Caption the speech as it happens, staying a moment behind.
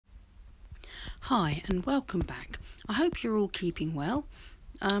Hi and welcome back. I hope you're all keeping well.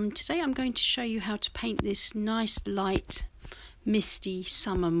 Today I'm going to show you how to paint this nice light misty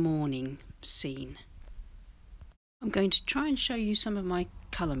summer morning scene. I'm going to try and show you some of my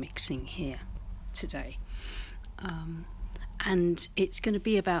colour mixing here today, and it's going to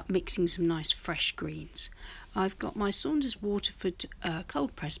be about mixing some nice fresh greens. I've got my Saunders Waterford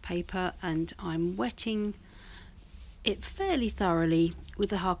cold press paper and I'm wetting it fairly thoroughly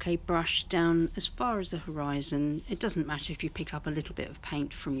with a Hake brush down as far as the horizon. It doesn't matter if you pick up a little bit of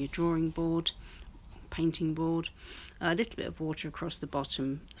paint from your drawing board or painting board, a little bit of water across the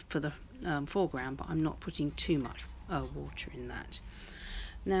bottom for the foreground, but I'm not putting too much water in that.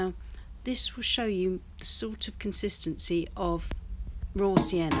 Now this will show you the sort of consistency of raw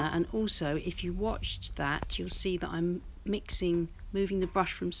sienna, and also if you watched that you'll see that I'm moving the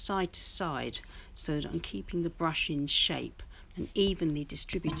brush from side to side so that I'm keeping the brush in shape and evenly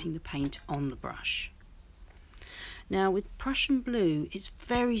distributing the paint on the brush. Now with Prussian blue, it's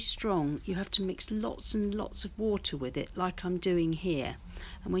very strong. You have to mix lots and lots of water with it like I'm doing here,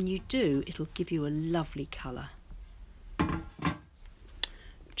 and when you do it'll give you a lovely colour.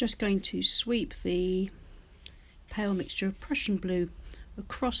 Just going to sweep the pale mixture of Prussian blue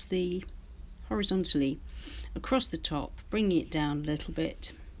across horizontally across the top, bringing it down a little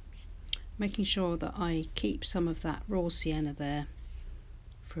bit, making sure that I keep some of that raw sienna there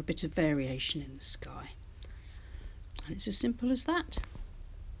for a bit of variation in the sky. And it's as simple as that.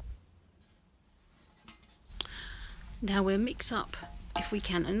 Now we'll mix up, if we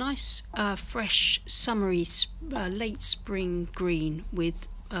can, a nice fresh summery late spring green with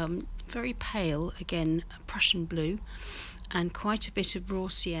very pale, again, Prussian blue and quite a bit of raw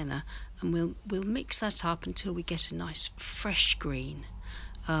sienna, and we'll mix that up until we get a nice fresh green.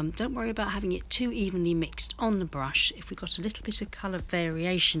 Don't worry about having it too evenly mixed on the brush. If we've got a little bit of colour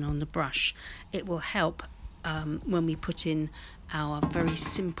variation on the brush, it will help when we put in our very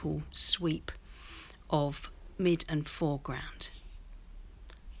simple sweep of mid and foreground.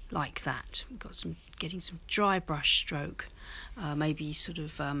 Like that. We've got getting some dry brush stroke, maybe sort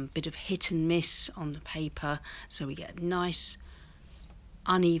of bit of hit and miss on the paper, so we get nice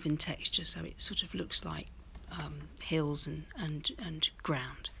uneven texture, so it sort of looks like hills and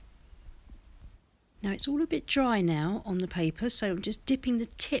ground. Now it's all a bit dry now on the paper, so I'm just dipping the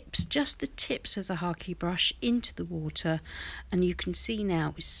tips, just the tips of the Hake brush into the water, and you can see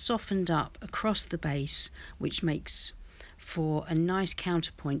now it's softened up across the base, which makes for a nice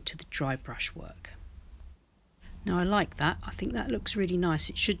counterpoint to the dry brush work. Now I like that. I think that looks really nice.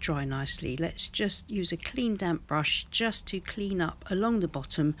 It should dry nicely. Let's just use a clean damp brush just to clean up along the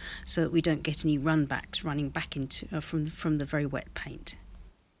bottom so that we don't get any runbacks running back into from the very wet paint.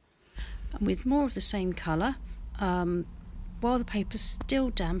 And with more of the same colour, while the paper's still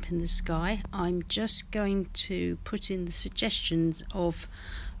damp in the sky, I'm just going to put in the suggestions of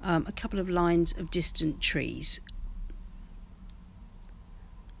a couple of lines of distant trees.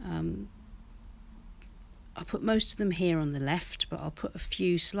 I'll put most of them here on the left, but I'll put a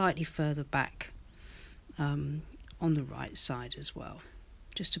few slightly further back on the right side as well,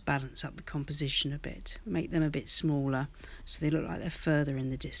 just to balance up the composition a bit, make them a bit smaller so they look like they're further in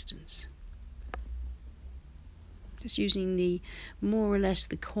the distance. Just using the more or less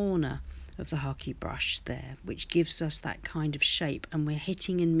the corner of the Hake brush there, which gives us that kind of shape, and we're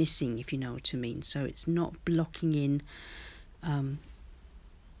hitting and missing, if you know what I mean, so it's not blocking in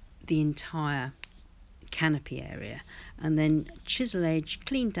the entire canopy area. And then chisel edge,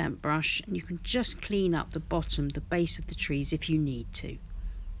 clean damp brush, and you can just clean up the bottom, the base of the trees if you need to.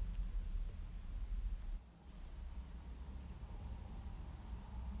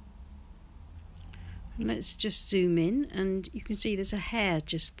 And let's just zoom in, and you can see there's a hair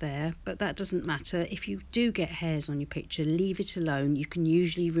just there, but that doesn't matter. If you do get hairs on your picture, leave it alone. You can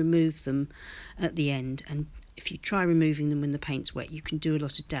usually remove them at the end, and if you try removing them when the paint's wet, you can do a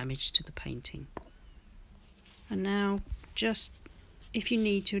lot of damage to the painting. And now, just if you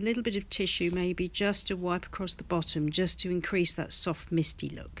need to, a little bit of tissue maybe just to wipe across the bottom, just to increase that soft misty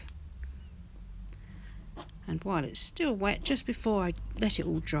look. And while it's still wet, just before I let it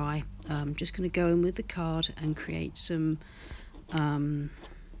all dry, I'm just going to go in with the card and create some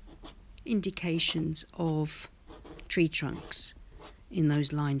indications of tree trunks in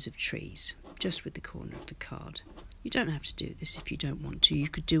those lines of trees, just with the corner of the card. You don't have to do this if you don't want to. You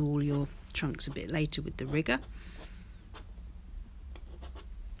could do all your trunks a bit later with the rigger,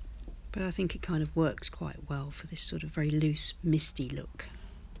 but I think it kind of works quite well for this sort of very loose misty look.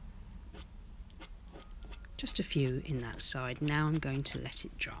 Just a few in that side. Now I'm going to let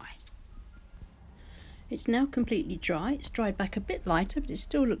it dry. It's now completely dry. It's dried back a bit lighter, but it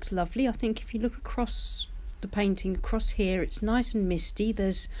still looks lovely. I think if you look across the painting, across here, it's nice and misty.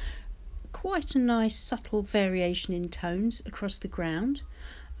 There's quite a nice subtle variation in tones across the ground.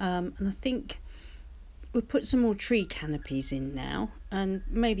 And I think we'll put some more tree canopies in now and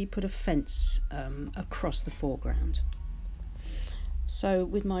maybe put a fence across the foreground. So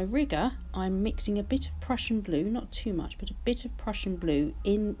with my rigger, I'm mixing a bit of Prussian blue, not too much, but a bit of Prussian blue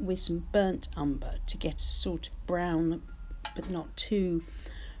in with some burnt umber to get a sort of brown, but not too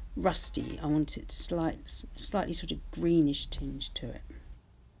rusty. I want it slightly sort of greenish tinge to it.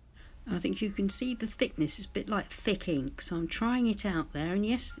 I think you can see the thickness is a bit like thick ink, so I'm trying it out there, and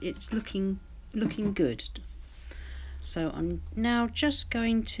yes, it's looking good. So I'm now just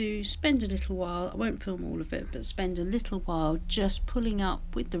going to spend a little while, I won't film all of it, but spend a little while just pulling up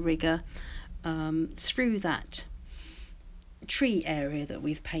with the rigger through that tree area that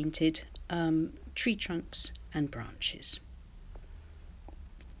we've painted, tree trunks and branches.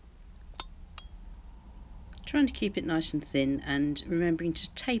 Trying to keep it nice and thin, and remembering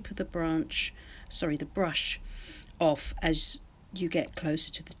to taper the brush off as you get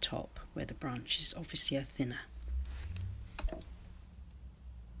closer to the top, where the branches obviously are thinner.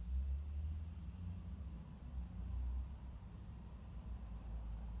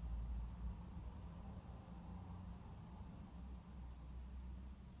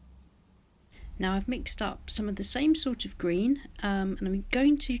 Now I've mixed up some of the same sort of green, and I'm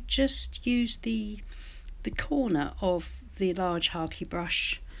going to just use the corner of the large Hake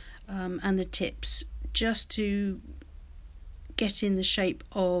brush and the tips just to get in the shape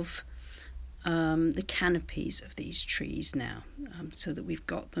of the canopies of these trees now, so that we've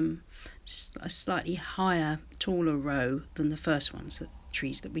got them a slightly higher, taller row than the first ones, the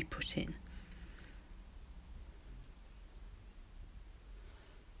trees that we put in.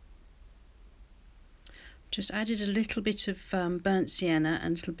 Just added a little bit of burnt sienna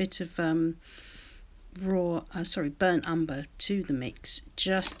and a little bit of burnt umber to the mix,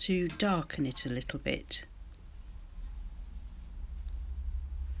 just to darken it a little bit,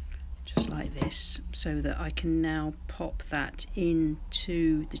 just like this, so that I can now pop that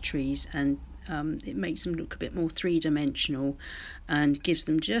into the trees, and it makes them look a bit more three-dimensional and gives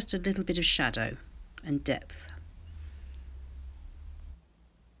them just a little bit of shadow and depth.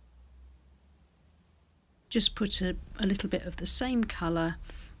 Just put a little bit of the same colour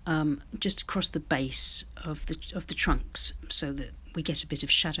just across the base of the trunks, so that we get a bit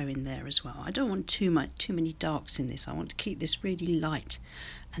of shadow in there as well. I don't want too many darks in this. I want to keep this really light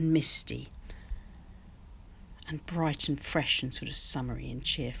and misty and bright and fresh and sort of summery and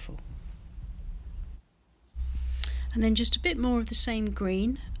cheerful. And then just a bit more of the same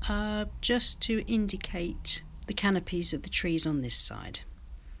green, just to indicate the canopies of the trees on this side.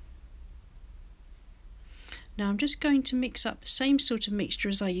 Now I'm just going to mix up the same sort of mixture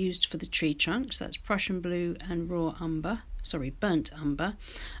as I used for the tree trunks. That's Prussian blue and burnt umber,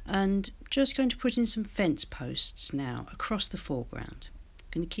 and just going to put in some fence posts now across the foreground. I'm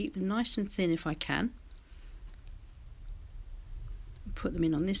going to keep them nice and thin if I can. Put them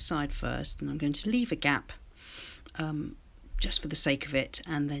in on this side first, and I'm going to leave a gap just for the sake of it,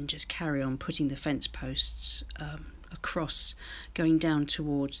 and then just carry on putting the fence posts across, going down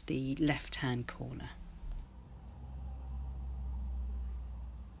towards the left hand corner.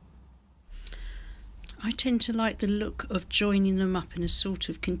 I tend to like the look of joining them up in a sort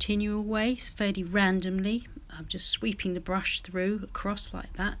of continual way, fairly randomly. I'm just sweeping the brush through across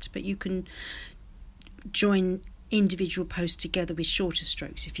like that, but you can join individual posts together with shorter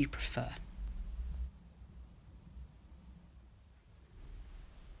strokes if you prefer.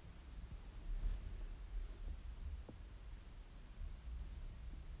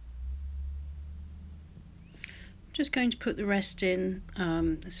 Just going to put the rest in,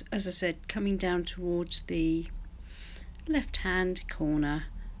 as I said, coming down towards the left hand corner,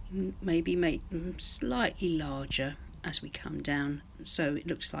 maybe make them slightly larger as we come down, so it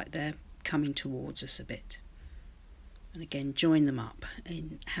looks like they're coming towards us a bit. And again, join them up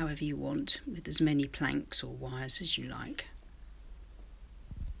in however you want, with as many planks or wires as you like.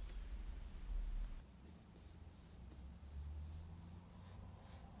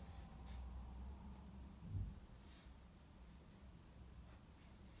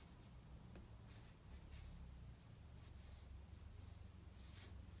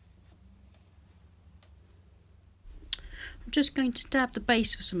 I'm just going to dab the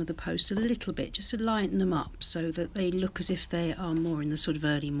base of some of the posts a little bit, just to lighten them up so that they look as if they are more in the sort of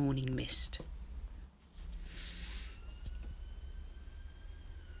early morning mist.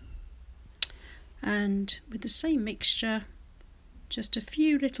 And with the same mixture, Just a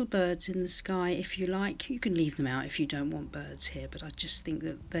few little birds in the sky if you like. You can leave them out if you don't want birds here, but I just think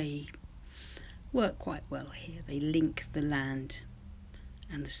that they work quite well here. They link the land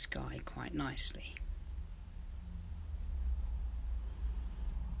and the sky quite nicely.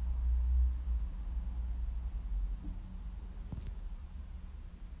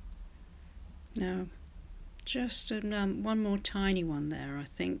 Now just one more tiny one there, I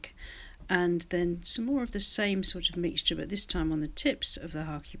think, and then some more of the same sort of mixture, but this time on the tips of the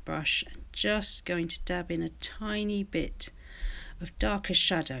Hake brush, and just going to dab in a tiny bit of darker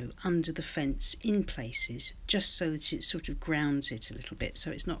shadow under the fence in places, just so that it sort of grounds it a little bit,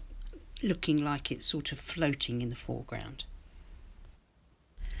 so it's not looking like it's sort of floating in the foreground.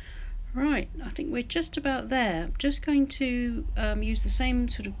 Right, I think we're just about there. I'm just going to use the same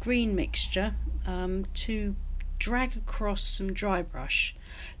sort of green mixture to drag across some dry brush,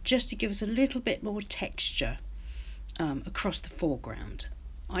 just to give us a little bit more texture across the foreground.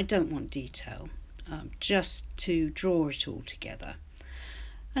 I don't want detail, just to draw it all together.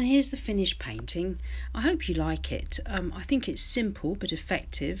 And here's the finished painting. I hope you like it. I think it's simple but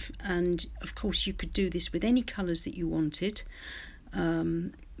effective, and of course you could do this with any colours that you wanted,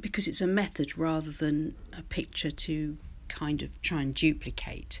 because it's a method rather than a picture to kind of try and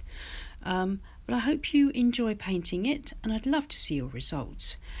duplicate. But I hope you enjoy painting it, and I'd love to see your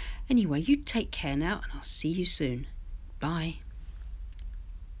results. Anyway, you take care now, and I'll see you soon. Bye.